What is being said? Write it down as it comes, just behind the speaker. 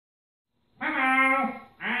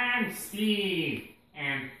I'm Steve,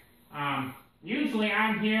 and usually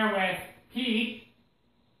I'm here with Pete.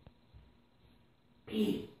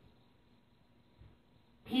 Pete,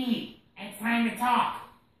 it's time to talk.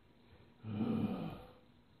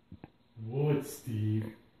 What,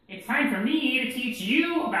 Steve? It's time for me to teach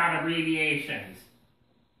you about abbreviations.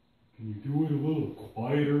 Can you do it a little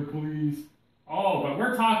quieter, please? Oh, but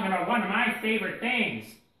we're talking about one of my favorite things.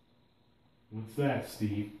 What's that,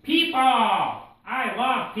 Steve? People! I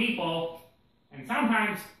love people. And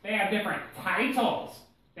sometimes they have different titles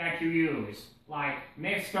that you use, like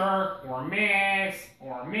Mr. or Miss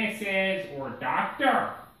or Mrs. or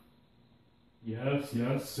Doctor. Yes,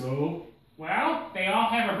 so? Well, they all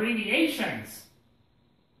have abbreviations.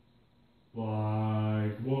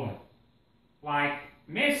 Like what? Like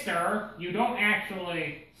Mr., you don't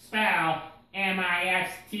actually spell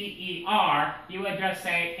M-I-S-T-E-R, you would just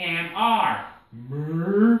say M-R.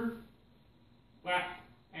 Mer? Well,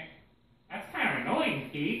 that's kind of annoying,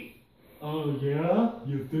 Pete. Oh, yeah?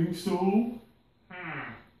 You think so?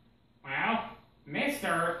 Well,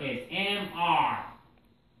 Mr. is M-R.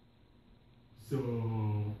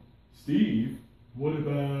 So, Steve, what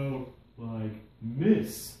about, like,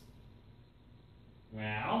 Miss?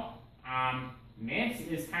 Well, Miss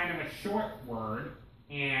is kind of a short word,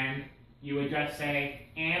 and you would just say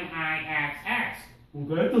M-I-S-S. Well,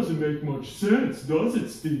 that doesn't make much sense, does it,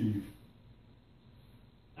 Steve?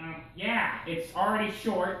 Yeah, it's already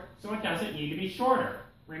short, so it doesn't need to be shorter.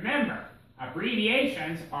 Remember,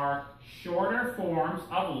 abbreviations are shorter forms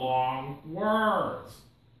of long words.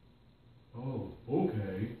 Oh,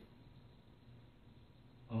 okay.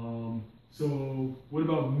 So, what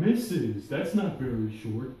about Mrs.? That's not very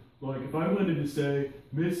short. Like, if I wanted to say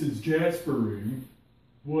Mrs. Jaspering,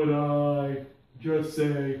 would I just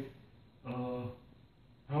say, how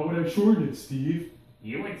would I shorten it, Steve?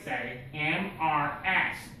 You would say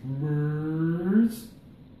M-R-S. Mers?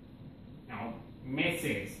 No,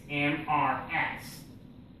 Mrs. M-R-S.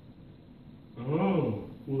 Oh,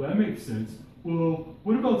 well, that makes sense. Well,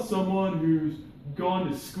 what about someone who's gone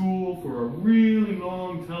to school for a really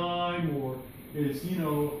long time, or is,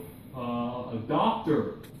 a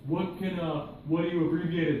doctor? What do you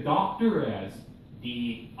abbreviate a doctor as?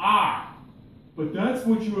 D-R. But that's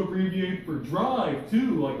what you abbreviate for drive,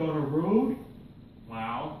 too, like on a road?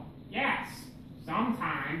 Well, yes.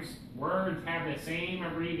 Sometimes words have the same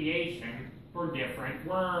abbreviation for different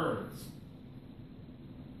words.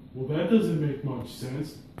 Well, that doesn't make much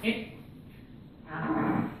sense. It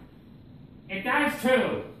does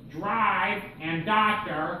too. Drive and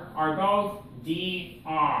doctor are both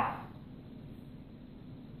D-R.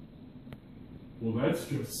 Well, that's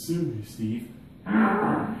just silly, Steve.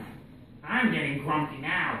 I'm getting grumpy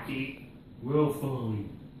now, Pete. Well, fine.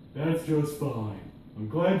 That's just fine. I'm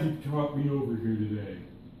glad you taught me over here today.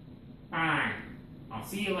 Fine. I'll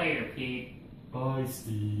see you later, Pete. Bye,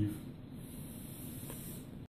 Steve.